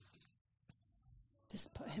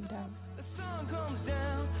Just put him down. The sun comes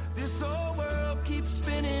down, this whole world keeps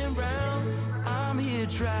spinning round. I'm here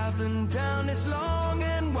traveling down this long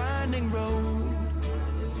and winding road.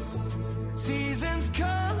 Seasons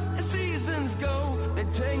come and seasons go. They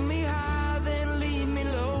take me high, then leave me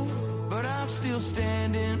low. But I'm still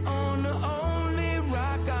standing on the only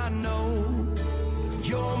rock I know.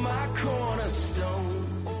 You're my cornerstone.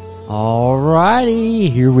 All righty,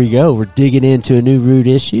 here we go. We're digging into a new Root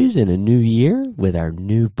Issues in a new year with our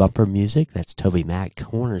new bumper music. That's Toby Mac,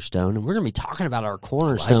 Cornerstone. And we're going to be talking about our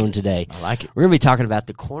cornerstone today. I like it. We're going to be talking about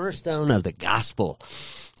the cornerstone of the gospel.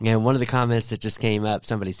 And one of the comments that just came up,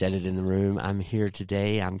 somebody said it in the room. I'm here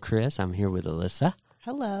today. I'm Chris. I'm here with Alyssa.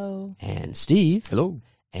 Hello. And Steve. Hello.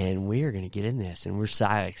 And we are going to get in this, and we're so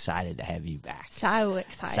excited to have you back. So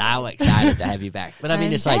excited. So excited to have you back. But I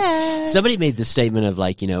mean, it's like somebody made the statement of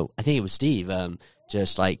like, I think it was Steve,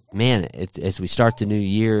 just like, man, as we start the new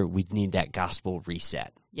year, we need that gospel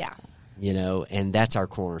reset. Yeah. And that's our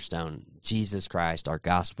cornerstone, Jesus Christ, our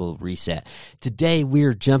gospel reset. Today,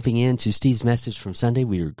 we're jumping into Steve's message from Sunday.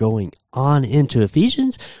 We are going on into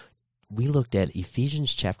Ephesians. We looked at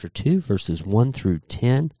Ephesians chapter 2, verses 1 through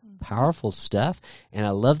 10. Powerful stuff, and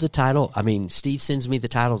I love the title. I mean, Steve sends me the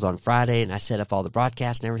titles on Friday, and I set up all the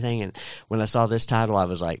broadcasts and everything, and when I saw this title, I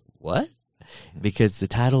was like, what? Because the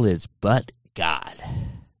title is But God.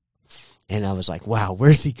 And I was like, wow,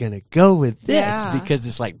 where's he going to go with this? Yeah. Because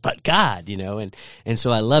it's like, but God, and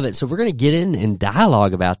so I love it. So we're going to get in and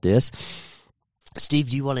dialogue about this.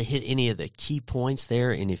 Steve, do you want to hit any of the key points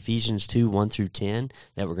there in Ephesians 2, 1 through 10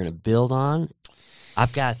 that we're going to build on?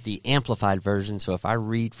 I've got the amplified version, so if I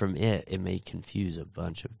read from it, it may confuse a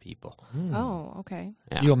bunch of people. Oh, okay.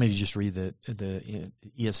 Yeah. You want me to just read the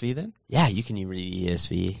ESV then? Yeah, you can read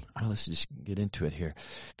ESV. Oh, let's just get into it here.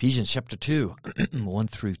 Ephesians chapter 2, 1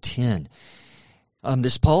 through 10.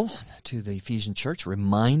 This is Paul to the Ephesian church,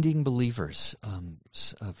 reminding believers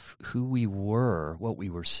of who we were, what we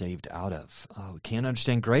were saved out of. We can't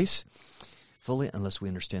understand grace fully unless we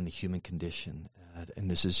understand the human condition.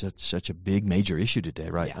 And this is such a big, major issue today,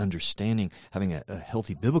 right? Yeah. Understanding, having a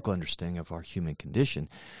healthy biblical understanding of our human condition.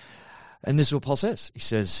 And this is what Paul says. He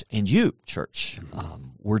says, and you, church,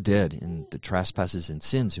 were dead in the trespasses and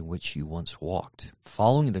sins in which you once walked,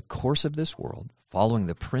 following the course of this world, following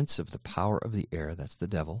the prince of the power of the air, that's the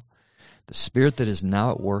devil, the spirit that is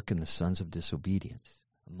now at work in the sons of disobedience,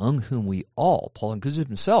 among whom we all, Paul includes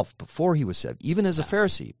himself before he was saved, even as a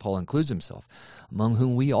Pharisee, Paul includes himself, among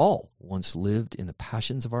whom we all once lived in the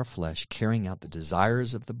passions of our flesh, carrying out the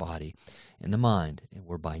desires of the body and the mind, and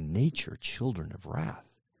were by nature children of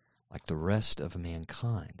wrath, like the rest of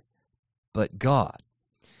mankind. But God,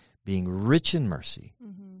 being rich in mercy,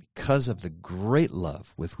 because of the great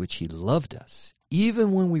love with which he loved us,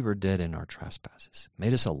 even when we were dead in our trespasses,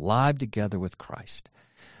 made us alive together with Christ.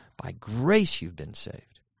 By grace you've been saved,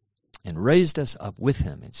 and raised us up with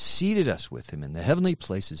him, and seated us with him in the heavenly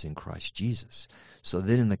places in Christ Jesus, so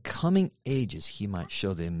that in the coming ages he might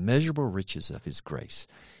show the immeasurable riches of his grace,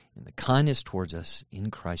 and the kindness towards us in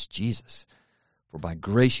Christ Jesus. For by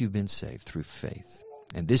grace you've been saved through faith.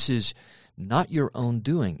 And this is not your own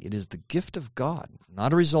doing, it is the gift of God,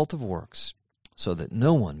 not a result of works, so that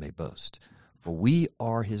no one may boast. For we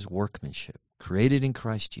are his workmanship, created in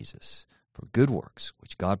Christ Jesus, for good works,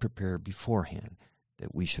 which God prepared beforehand,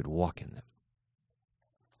 that we should walk in them.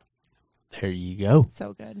 There you go.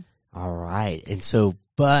 So good. All right. And so,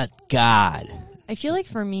 but God. I feel like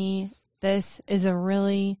for me, this is a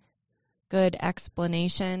really good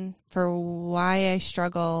explanation for why I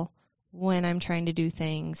struggle when I'm trying to do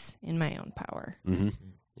things in my own power. Mm-hmm.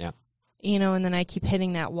 Yeah. And then I keep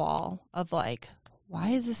hitting that wall of like, why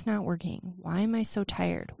is this not working? Why am I so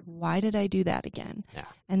tired? Why did I do that again? Yeah.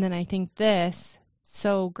 And then I think this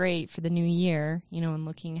so great for the new year, and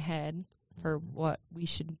looking ahead for what we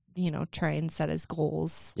should, try and set as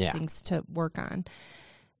goals, things to work on.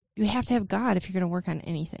 You have to have God if you're going to work on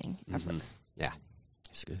anything ever. Yeah.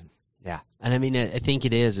 That's good. Yeah. And I mean, I think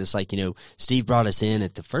it is. It's like, Steve brought us in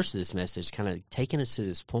at the first of this message, kind of taking us to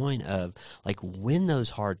this point of like when those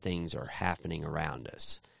hard things are happening around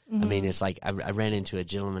us. I mean, it's like I ran into a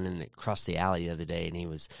gentleman across the alley the other day, and he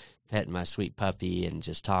was petting my sweet puppy and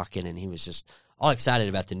just talking, and he was just all excited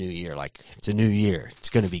about the new year. Like, it's a new year. It's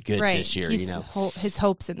going to be good this year, his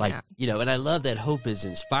hope's in like, that. And I love that hope is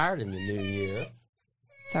inspired in the new year.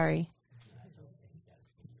 Sorry.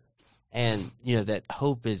 And, that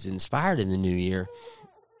hope is inspired in the new year.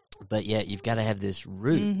 But yet you've got to have this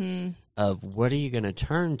root of what are you going to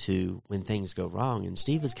turn to when things go wrong? And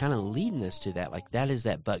Steve was kind of leading us to that. Like that is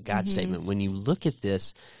that but God statement. When you look at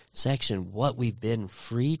this section, what we've been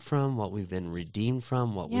freed from, what we've been redeemed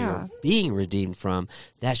from, what we are being redeemed from,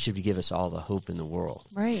 that should give us all the hope in the world.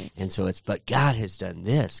 Right. And so it's, but God has done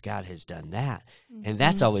this, God has done that. And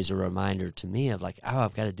that's always a reminder to me of like, oh,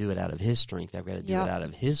 I've got to do it out of his strength. I've got to do it out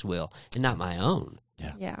of his will and not my own.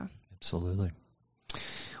 Yeah. Absolutely.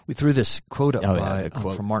 We threw this quote up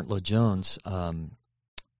from Martin Lloyd-Jones.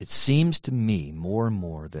 It seems to me more and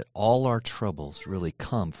more that all our troubles really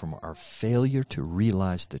come from our failure to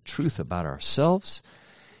realize the truth about ourselves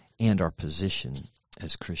and our position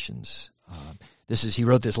as Christians. He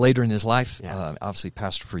wrote this later in his life, obviously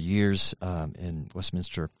pastor for years in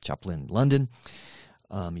Westminster Chapel in London.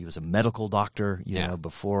 He was a medical doctor,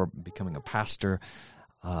 before becoming a pastor.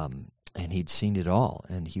 And he'd seen it all,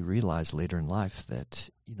 and he realized later in life that,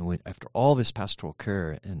 after all this pastoral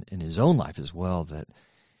care in his own life as well, that,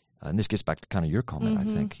 and this gets back to kind of your comment, I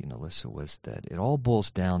think, Alyssa, was that it all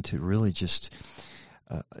boils down to really just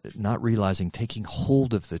not realizing, taking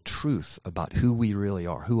hold of the truth about who we really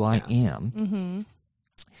are, who I am.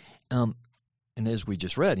 And as we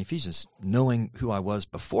just read in Ephesians, knowing who I was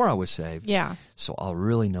before I was saved, so I'll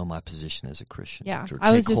really know my position as a Christian. Yeah,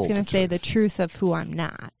 I was just going to say the truth of who I'm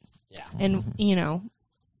not. Yeah. And,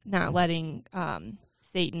 not letting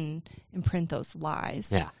Satan imprint those lies.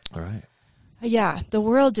 Yeah. All right. Yeah, the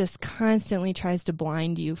world just constantly tries to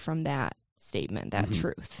blind you from that statement, that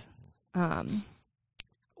truth.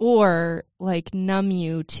 Or, like, numb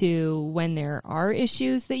you to when there are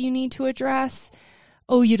issues that you need to address.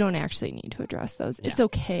 Oh, you don't actually need to address those. Yeah. It's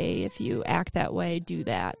okay if you act that way, do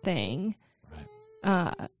that thing.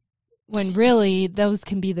 Right. When really, those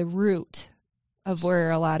can be the root of where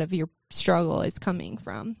a lot of your struggle is coming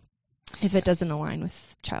from, if it doesn't align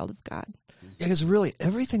with child of God. Yeah, because really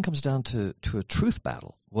everything comes down to a truth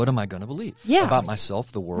battle. What am I going to believe about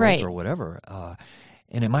myself, the world, or whatever?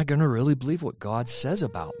 And am I going to really believe what God says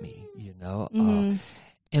about me?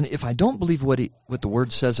 And if I don't believe what the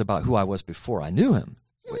Word says about who I was before I knew Him,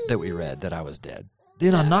 that we read, that I was dead,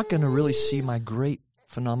 then I'm not going to really see my great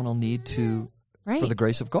phenomenal need for the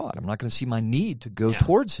grace of God. I'm not going to see my need to go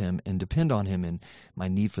towards Him and depend on Him, and my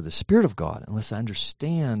need for the Spirit of God, unless I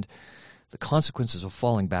understand the consequences of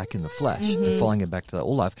falling back in the flesh and falling back to the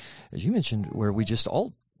old life, as you mentioned, where we just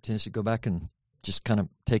all tend to go back and just kind of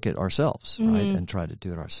take it ourselves, right, and try to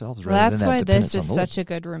do it ourselves. Well, that's why this is such a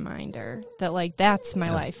good reminder that, like, that's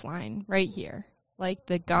my lifeline right here. Like,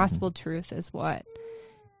 the gospel truth is what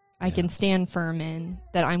I can stand firm in,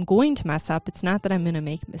 that I'm going to mess up. It's not that I'm going to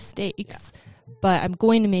make mistakes, but I'm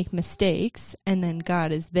going to make mistakes, and then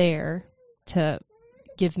God is there to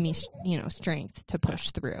give me, strength to push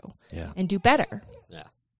through and do better. Yeah.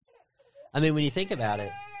 I mean, when you think about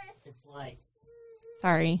it, it's like...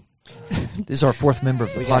 Sorry. This is our fourth member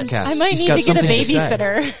of the podcast. I might need to get a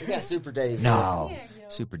babysitter. We got Super Dave. No.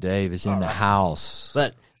 Super Dave is in the house.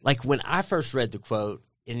 But, like, when I first read the quote,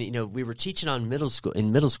 and, we were teaching in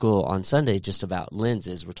middle school on Sunday just about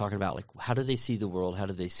lenses. We're talking about, like, how do they see the world? How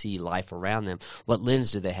do they see life around them? What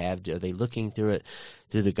lens do they have? Are they looking through it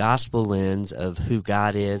through the gospel lens of who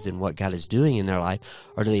God is and what God is doing in their life?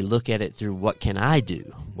 Or do they look at it through what can I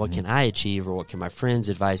do? What can I achieve? Or what can my friends'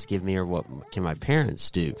 advice give me? Or what can my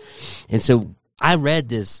parents do? And so I read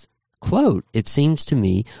this quote. It seems to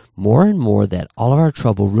me more and more that all of our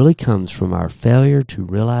trouble really comes from our failure to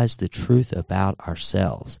realize the truth about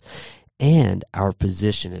ourselves and our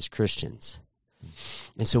position as Christians.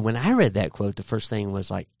 And so when I read that quote, the first thing was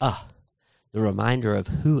like, the reminder of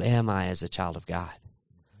who am I as a child of God?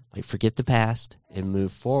 Like, forget the past and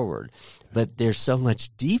move forward. But there's so much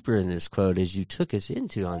deeper in this quote, as you took us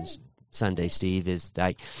into on Sunday, Steve, is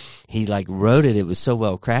like he wrote it. It was so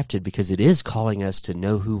well crafted because it is calling us to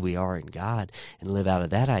know who we are in God and live out of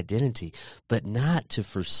that identity, but not to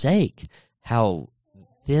forsake how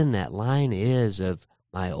thin that line is of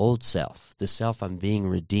my old self, the self I'm being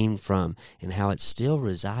redeemed from, and how it still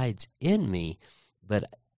resides in me. But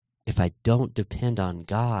if I don't depend on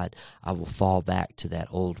God, I will fall back to that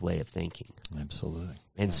old way of thinking. Absolutely.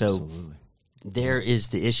 And so there is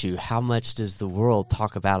the issue. How much does the world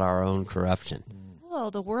talk about our own corruption?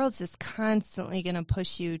 Well, the world's just constantly going to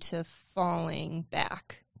push you to falling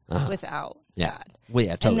back without God. Well,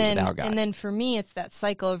 yeah, totally without God. And then for me, it's that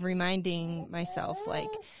cycle of reminding myself,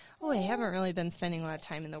 like, I haven't really been spending a lot of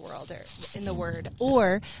time in the world or in the Word.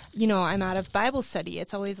 Or, I'm out of Bible study.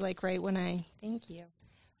 It's always like right when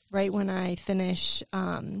right when I finish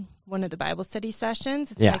one of the Bible study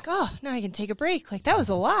sessions, it's like, oh, now I can take a break. Like, that was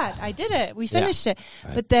a lot. I did it. We finished it.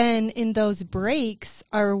 Right. But then in those breaks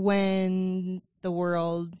are when the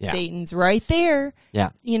world, Satan's right there. Yeah.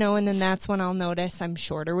 You know, and then that's when I'll notice I'm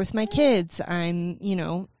shorter with my kids. I'm, you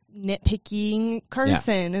know, nitpicking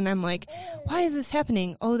Carson. And I'm like, why is this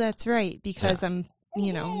happening? Oh, that's right. Because I'm,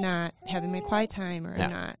 you know, not having my quiet time, or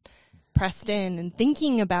I'm not pressed in and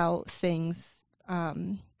thinking about things,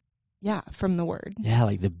 from the Word. Yeah,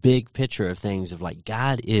 like the big picture of things of like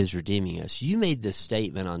God is redeeming us. You made this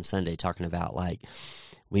statement on Sunday talking about like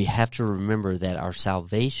we have to remember that our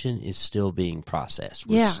salvation is still being processed.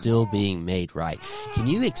 We're still being made right. Can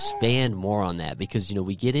you expand more on that? Because, you know,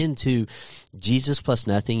 we get into Jesus plus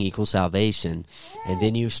nothing equals salvation, and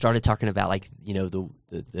then you started talking about like, you know,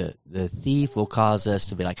 the thief will cause us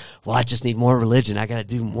to be like, well, I just need more religion. I got to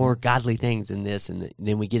do more godly things in this, and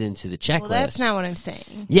then we get into the checklist. Well, that's not what I'm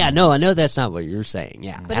saying. Yeah, no, I know that's not what you're saying.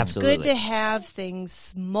 Yeah, but absolutely. It's good to have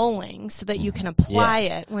things mulling so that you can apply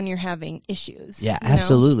it when you're having issues. Yeah,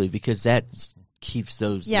 absolutely, because that keeps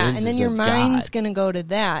those lenses and then your of mind's going to go to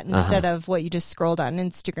that instead of what you just scrolled on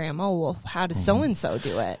Instagram. Oh, well, how does so-and-so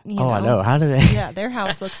do it? You know? I know. How do they? Yeah, their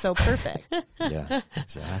house looks so perfect. Yeah,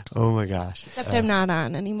 exactly. Oh, my gosh. Except I'm not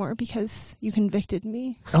on anymore because you convicted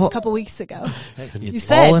me a couple weeks ago. You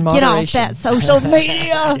said, get off that social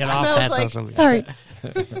media. Get off that social media. Sorry.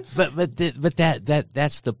 But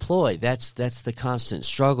that's the ploy. That's the constant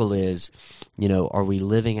struggle is, you know, are we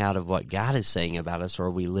living out of what God is saying about us, or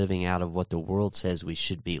are we living out of what the world says we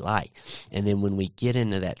should be like? And then when we get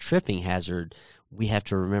into that tripping hazard, we have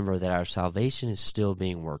to remember that our salvation is still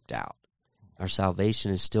being worked out. Our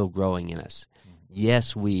salvation is still growing in us.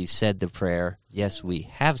 Yes, we said the prayer. Yes, we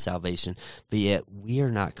have salvation, but yet we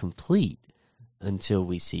are not complete until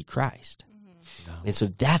we see Christ. And so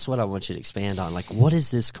that's what I want you to expand on. Like, what is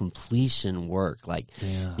this completion work? Like,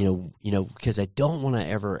 you know, because I don't want to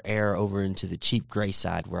ever err over into the cheap grace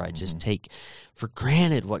side where I just take for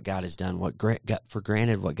granted what God has done, for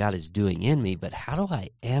granted what God is doing in me. But how do I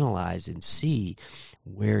analyze and see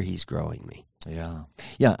where He's growing me? Yeah.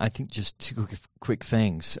 I think just two quick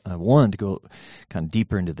things. One, to go kind of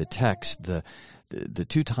deeper into the text, the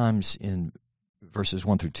two times in verses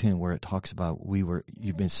 1 through 10 where it talks about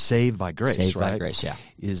you've been saved by grace, saved right? By grace, yeah.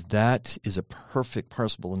 Is a perfect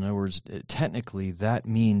participle. In other words, technically that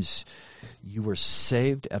means you were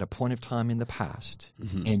saved at a point of time in the past,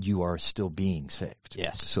 and you are still being saved.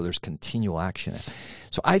 Yes. So there's continual action.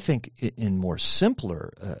 So I think in more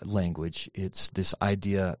simpler language, it's this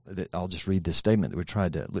idea that I'll just read this statement that we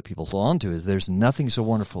tried to let people hold on to, is there's nothing so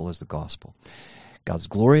wonderful as the gospel. God's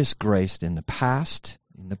glorious grace in the past,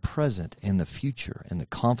 in the present, in the future, and the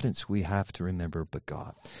confidence we have to remember but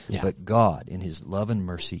God. Yeah. But God, in His love and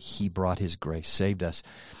mercy, He brought His grace, saved us.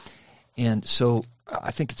 And so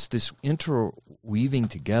I think it's this interweaving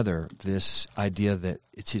together this idea that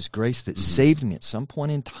it's His grace that saved me at some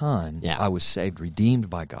point in time. Yeah. I was saved, redeemed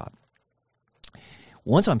by God.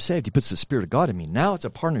 Once I'm saved, He puts the Spirit of God in me. Now it's a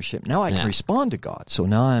partnership. Now I can respond to God. So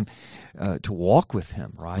now I'm to walk with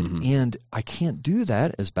Him, right? And I can't do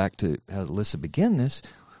that, as back to how Alyssa began this,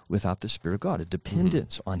 without the Spirit of God, a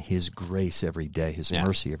dependence on His grace every day, His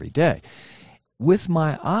mercy every day. With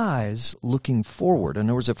my eyes looking forward. In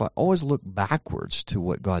other words, if I always look backwards to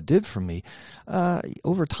what God did for me,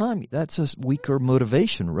 over time, that's a weaker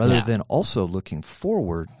motivation rather than also looking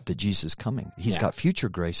forward to Jesus coming. He's got future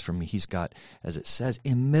grace for me. He's got, as it says,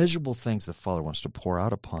 immeasurable things the Father wants to pour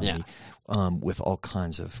out upon me with all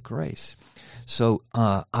kinds of grace. So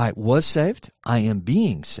I was saved. I am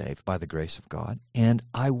being saved by the grace of God, and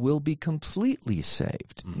I will be completely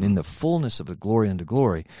saved in the fullness of the glory unto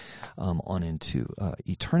glory on into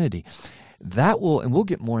eternity. That will, and we'll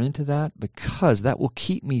get more into that, because that will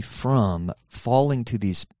keep me from falling to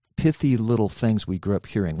these pithy little things we grew up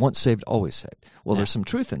hearing. Once saved, always saved. Well, there's some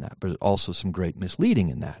truth in that, but also some great misleading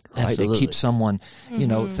in that, right? Absolutely. It keeps someone, you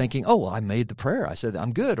know, thinking, oh, well, I made the prayer. I said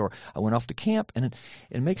I'm good, or I went off to camp. And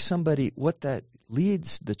it makes somebody, what that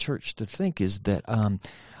leads the church to think is that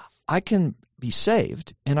I can be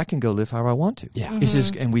saved and I can go live however I want to. Yeah. It's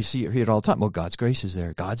just, and we hear it all the time. Well, God's grace is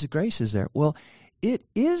there. God's grace is there. Well, it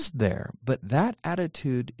is there, but that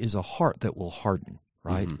attitude is a heart that will harden.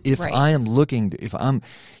 Right? If I am looking, if I'm,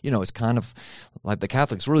 you know, it's kind of like the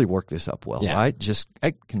Catholics really work this up well, right? Just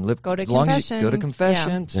I can live, go to as long confession. As you go to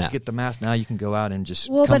confession, get the Mass. Now you can go out and just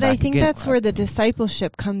well, come but back I think again, that's where the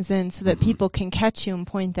discipleship comes in, so that people can catch you and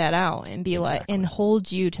point that out and be like, and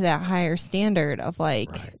hold you to that higher standard of like,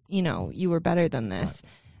 you know, you were better than this.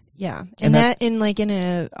 Yeah, and that in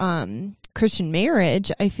a Christian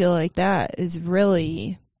marriage, I feel like that is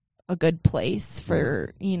really a good place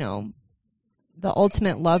for, you know, the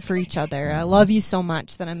ultimate love for each other. I love you so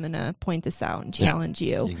much that I'm going to point this out and challenge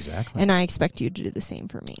you. Exactly. And I expect you to do the same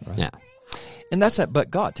for me. Right. Yeah. And that's that, but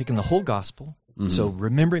God, taking the whole gospel, so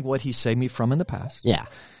remembering what he saved me from in the past. Yeah.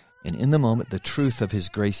 And in the moment, the truth of his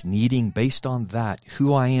grace, needing, based on that,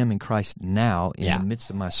 who I am in Christ now in the midst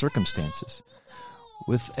of my circumstances,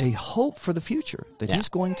 with a hope for the future that he's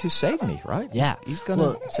going to save me, right? Yeah. He's going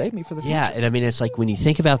to save me for the future. Yeah, and I mean, it's like when you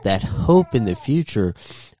think about that hope in the future,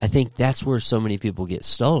 I think that's where so many people get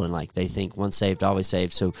stolen. Like they think once saved, always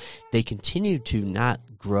saved. So they continue to not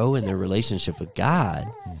grow in their relationship with God,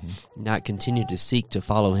 not continue to seek to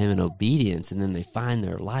follow him in obedience, and then they find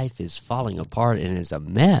their life is falling apart and is a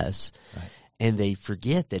mess. Right. And they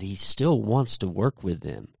forget that he still wants to work with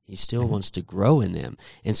them. He still wants to grow in them.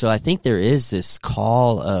 And so I think there is this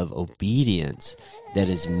call of obedience that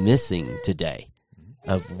is missing today,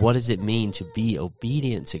 of what does it mean to be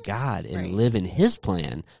obedient to God and live in his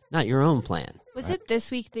plan, not your own plan. Was it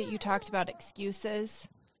this week that you talked about excuses?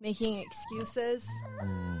 Making excuses?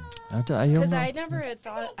 Because I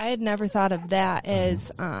had never thought of that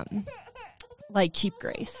as like cheap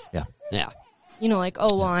grace. Yeah. Yeah. You know, like,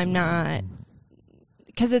 oh, well, I'm not.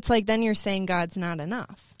 Because it's like then you're saying God's not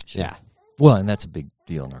enough. Yeah. Well, and that's a big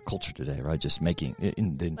deal in our culture today, right? Just making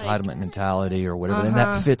in the entitlement mentality or whatever. And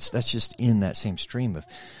that fits, that's just in that same stream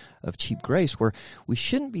of cheap grace, where we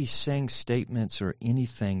shouldn't be saying statements or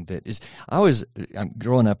anything that is. I'm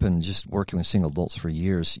growing up and just working with single adults for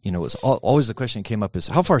years. You know, it's always the question that came up is,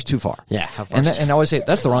 how far is too far? Yeah, how far? And I always say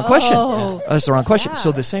that's the wrong question. That's the wrong question.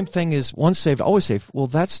 So the same thing is once saved, always saved. Well,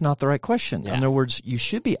 that's not the right question. Yeah. In other words, you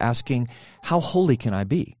should be asking, how holy can I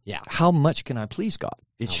be? Yeah. How much can I please God?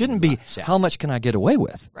 It shouldn't be, how much can I get away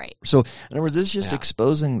with? Right. So, in other words, it's just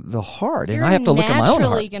exposing the heart. And You're I have to look at my own heart. You're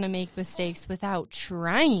naturally going to make mistakes without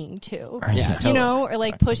trying to. Yeah, totally. You know, or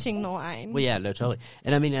like pushing the line. Well, yeah, no, totally.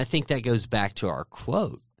 And I mean, I think that goes back to our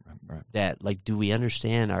quote. Right. That, like, do we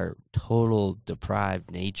understand our total deprived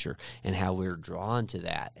nature and how we're drawn to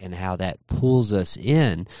that and how that pulls us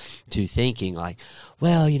in to thinking like,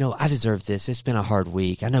 well, you know, I deserve this. It's been a hard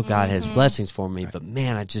week. I know God has blessings for me, but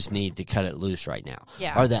man, I just need to cut it loose right now.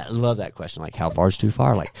 Yeah. Or that, I love that question. Like, how far is too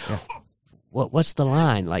far? Like, what's the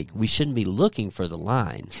line? Like, we shouldn't be looking for the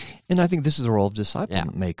line. And I think this is the role of disciple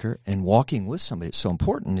maker, and walking with somebody. It's so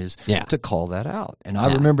important is to call that out. And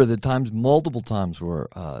I remember the times, multiple times, where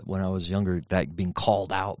when I was younger, that being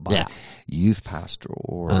called out by a youth pastor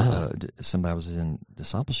or somebody I was in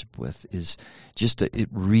discipleship with, is just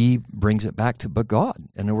it brings it back to, but God.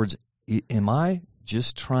 In other words, am I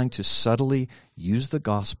just trying to subtly use the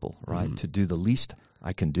gospel, right, to do the least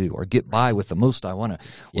I can do, or get by with the most I want to,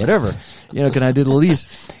 whatever, you know, can I do the least,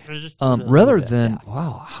 rather than,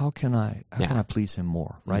 wow, how can I please him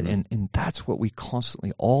more, right? And that's what we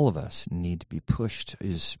constantly, all of us need to be pushed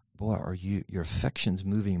is, boy, are your affections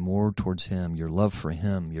moving more towards him, your love for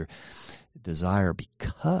him, your desire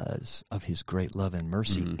because of his great love and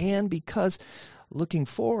mercy, and because looking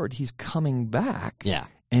forward, he's coming back. Yeah.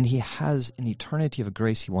 And he has an eternity of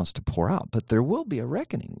grace he wants to pour out. But there will be a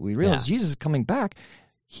reckoning. We realize Jesus is coming back.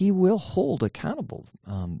 He will hold accountable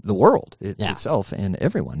the world itself and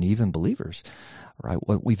everyone, even believers, right?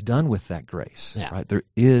 What we've done with that grace, right? There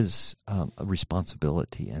is a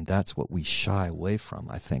responsibility, and that's what we shy away from,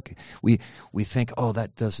 I think. We think, oh,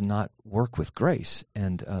 that does not work with grace,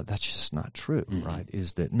 and that's just not true, right?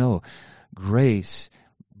 Is that, no, grace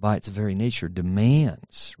by its very nature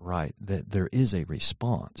demands, right, that there is a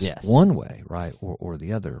response, one way, right, or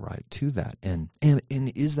the other, right, to that. And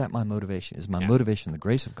is that my motivation? Is my motivation the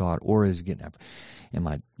grace of God, or is am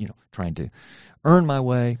I, trying to earn my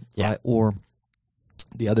way, right? Or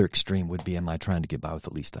the other extreme would be, am I trying to get by with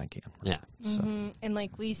the least I can? Right? Yeah. So. And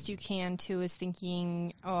like least you can too is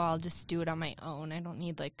thinking, oh, I'll just do it on my own. I don't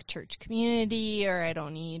need like church community, or I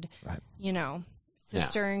don't need,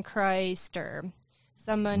 sister in Christ, or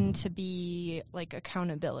someone to be like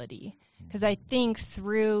accountability. Because I think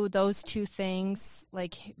through those two things,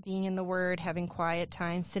 like being in the Word, having quiet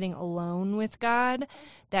time, sitting alone with God,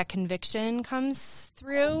 that conviction comes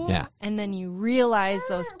through. Yeah. And then you realize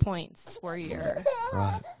those points where you're,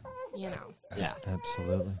 Yeah.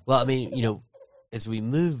 Absolutely. Well, I mean, as we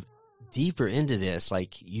move deeper into this,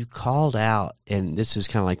 like you called out, and this is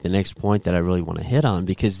kind of like the next point that I really want to hit on,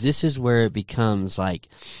 because this is where it becomes like,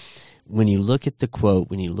 when you look at the quote,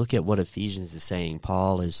 when you look at what Ephesians is saying,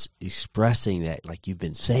 Paul is expressing that, like, you've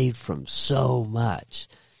been saved from so much.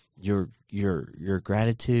 Your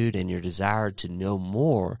gratitude and your desire to know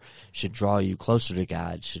more should draw you closer to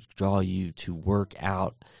God, should draw you to work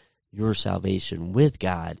out your salvation with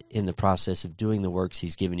God in the process of doing the works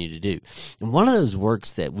he's given you to do. And one of those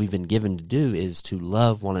works that we've been given to do is to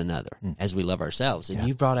love one another as we love ourselves. And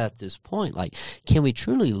you brought out this point, like, can we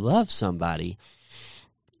truly love somebody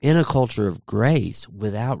in a culture of grace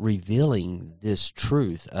without revealing this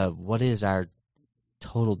truth of what is our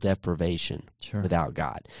total deprivation without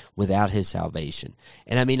God, without his salvation?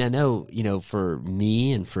 And I mean, I know, for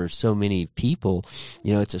me and for so many people,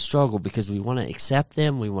 it's a struggle because we want to accept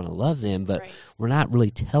them, we want to love them, but we're not really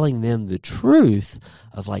telling them the truth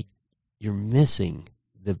of, like, you're missing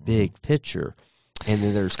the big picture, and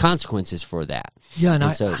then there's consequences for that. Yeah, and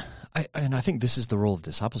I think this is the role of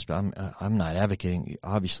discipleship. I'm not advocating.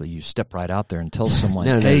 Obviously, you step right out there and tell someone,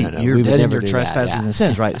 no, you're dead in your trespasses and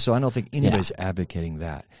sins, right? So I don't think anybody's advocating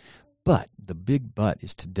that. But the big but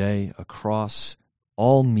is today across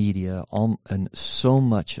all media, and so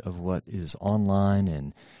much of what is online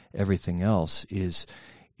and everything else is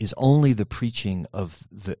only the preaching of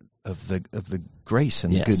the grace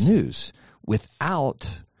and the good news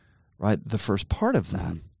without the first part of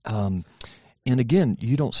that. And again,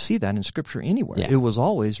 you don't see that in Scripture anywhere. Yeah. It was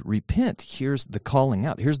always repent. Here's the calling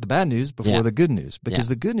out. Here's the bad news before the good news, because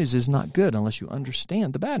the good news is not good unless you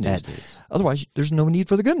understand the bad news. Otherwise, there's no need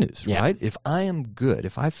for the good news, right? If I am good,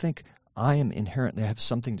 if I think I am inherently, I have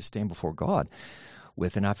something to stand before God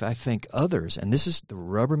with, and if I think others, and this is the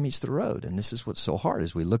rubber meets the road, and this is what's so hard,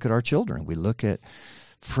 is we look at our children, we look at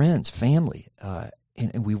friends, family,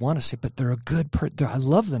 and we want to say, but they're a good I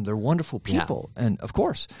love them. They're wonderful people, and of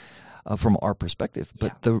course. From our perspective,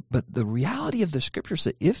 but the reality of the Scriptures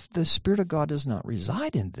that if the Spirit of God does not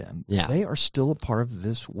reside in them, they are still a part of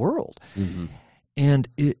this world. And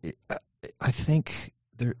I think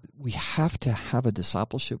we have to have a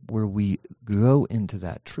discipleship where we go into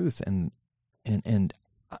that truth, and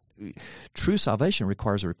true salvation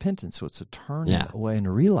requires a repentance, so it's a turning away and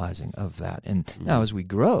a realizing of that. And now, as we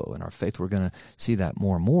grow in our faith, we're going to see that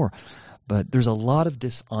more and more. But there's a lot of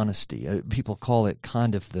dishonesty. People call it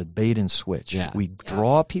kind of the bait and switch. We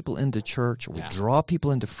draw people into church, or we draw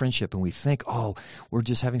people into friendship, and we think, we're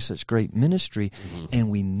just having such great ministry, and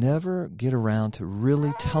we never get around to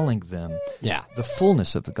really telling them the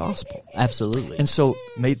fullness of the gospel. Absolutely. And so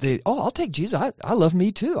I'll take Jesus. I love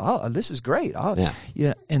me too. This is great.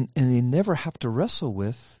 And they never have to wrestle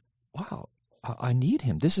with, wow, I need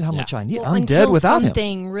him. This is how much I need. I'm dead without him.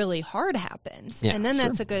 Something really hard happens, and then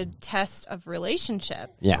that's a good test of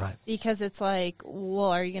relationship. Because it's like,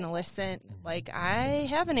 well, are you going to listen? Like, I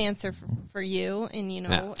have an answer for you, and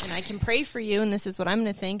and I can pray for you, and this is what I'm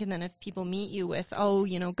going to think. And then if people meet you with,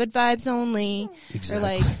 good vibes only, or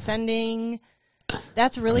like sending,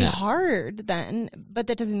 that's really hard. Then, but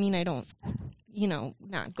that doesn't mean I don't.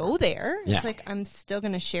 Not go there. It's like, I'm still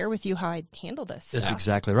going to share with you how I handle this. That's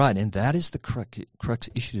exactly right. And that is the crux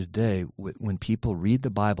issue today when people read the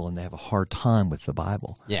Bible and they have a hard time with the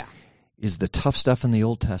Bible. Is the tough stuff in the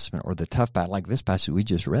Old Testament, or the tough, like this passage we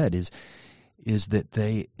just read, is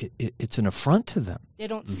that it's an affront to them. They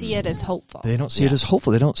don't see it as hopeful. They don't see it as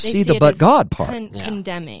hopeful. They don't see the but God part.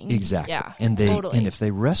 Condemning. Exactly. And and if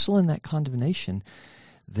they wrestle in that condemnation,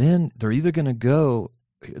 then they're either going to go,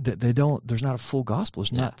 there's not a full gospel.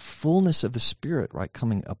 There's not fullness of the Spirit,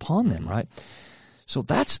 coming upon them, right? So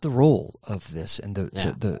that's the role of this, and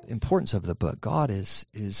the importance of the book. God is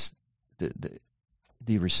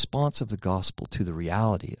the response of the gospel to the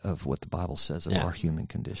reality of what the Bible says of our human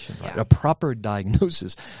condition. Right? A proper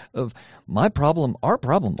diagnosis of my problem, our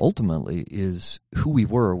problem, ultimately, is who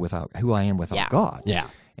I am without God.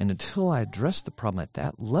 And until I address the problem at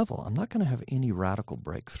that level, I'm not going to have any radical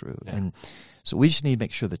breakthrough. And so we just need to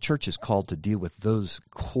make sure the church is called to deal with those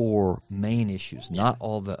core main issues, not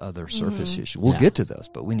all the other surface issues. We'll get to those,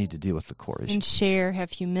 but we need to deal with the core issues. And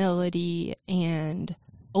have humility and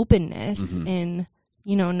openness in,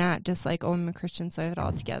 not just like, I'm a Christian, so I have it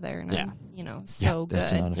all together, and I'm, so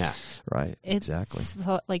good. Right, exactly. It's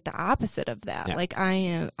like the opposite of that. Like,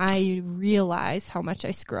 I realize how much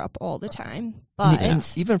I screw up all the time. But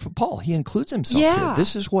and even for Paul, he includes himself here.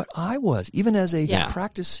 This is what I was, even as a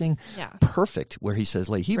practicing perfect, where he says,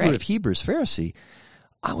 like Hebrew of Hebrews, Pharisee,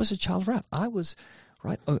 I was a child of wrath. I was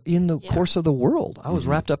in the course of the world. I was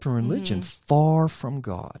wrapped up in religion, far from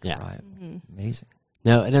God. Right, amazing.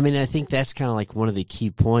 No, and I mean, I think that's kind of like one of the key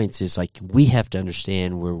points is, like, we have to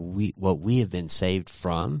understand what we have been saved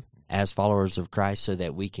from as followers of Christ, so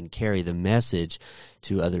that we can carry the message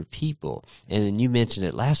to other people. And then you mentioned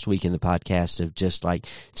it last week in the podcast of just like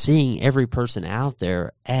seeing every person out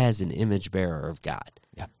there as an image bearer of God.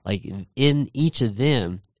 Like, in each of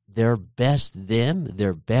them, their best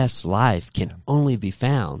life can only be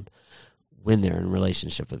found when they're in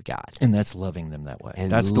relationship with God. And that's loving them that way.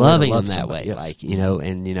 And that's loving them that somebody. way. Yes. Like,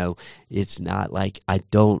 and it's not like I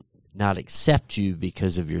don't not accept you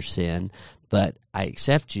because of your sin, but I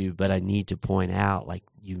accept you, but I need to point out, like,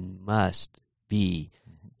 you must be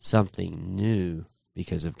something new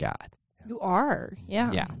because of God. You are.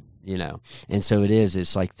 Yeah. Yeah. And so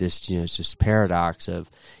it's like this, it's just paradox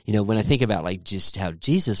of, when I think about like just how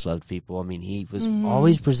Jesus loved people, I mean, he was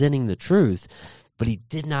always presenting the truth, but he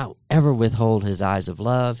did not ever withhold his eyes of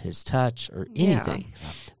love, his touch, or anything.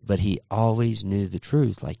 Yeah. But he always knew the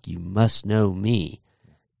truth. Like, you must know me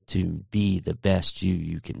to be the best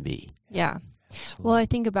you can be. Yeah. Well, I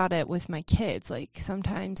think about it with my kids. Like,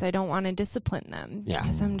 sometimes I don't want to discipline them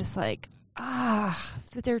because I'm just like,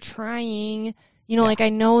 that they're trying. Like, I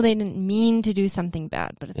know they didn't mean to do something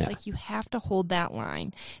bad, but it's like you have to hold that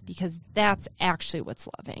line because that's actually what's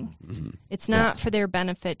loving. Mm-hmm. It's not for their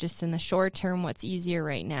benefit just in the short term, what's easier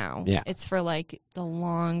right now. Yeah. It's for, like, the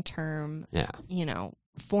long term,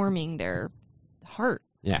 forming their heart.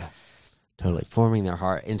 Yeah, totally. Forming their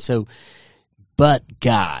heart. And so, but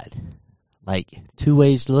God, like, two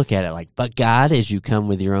ways to look at it. Like, but God, as you come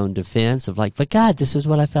with your own defense of like, but God, this is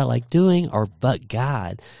what I felt like doing. Or, but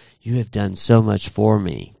God, you have done so much for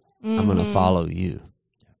me. Mm-hmm. I'm going to follow you.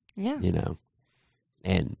 Yeah.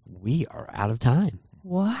 And we are out of time.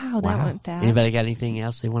 Wow, that went fast. Anybody got anything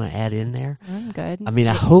else they want to add in there? I'm good. I mean,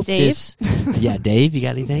 I hope Dave? this. Yeah, Dave, you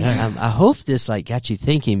got anything? I hope this got you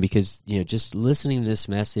thinking because just listening to this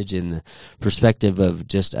message in the perspective of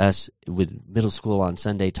just us with middle school on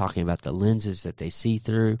Sunday talking about the lenses that they see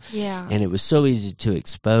through. Yeah, and it was so easy to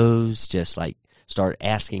expose. Just like start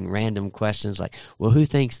asking random questions like, "Well, who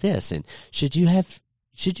thinks this?" and should you have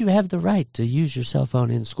the right to use your cell phone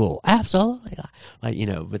in school? Absolutely.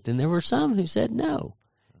 But then there were some who said no,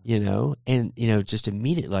 and, just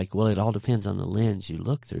immediately like, well, it all depends on the lens you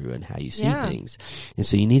look through and how you see things. And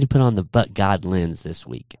so you need to put on the but God lens this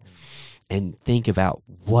week and think about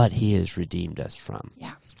what he has redeemed us from.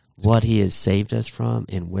 Yeah. What he has saved us from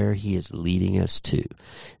and where he is leading us to.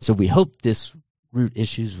 So we hope this Root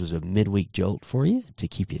Issues was a midweek jolt for you to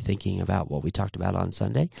keep you thinking about what we talked about on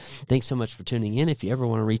Sunday. Thanks so much for tuning in. If you ever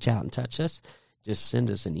want to reach out and touch us, just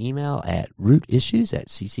send us an email at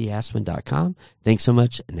rootissues@ccaspen.com. Thanks so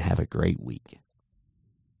much and have a great week.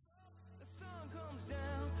 The sun comes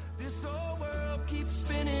down, this whole world keeps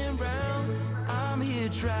spinning round. I'm here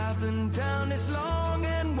traveling down this long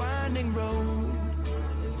and winding road.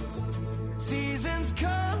 Seasons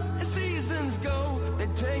come and seasons go, they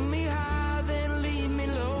take me high, then leave me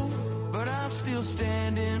low, but I'm still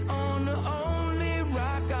standing on the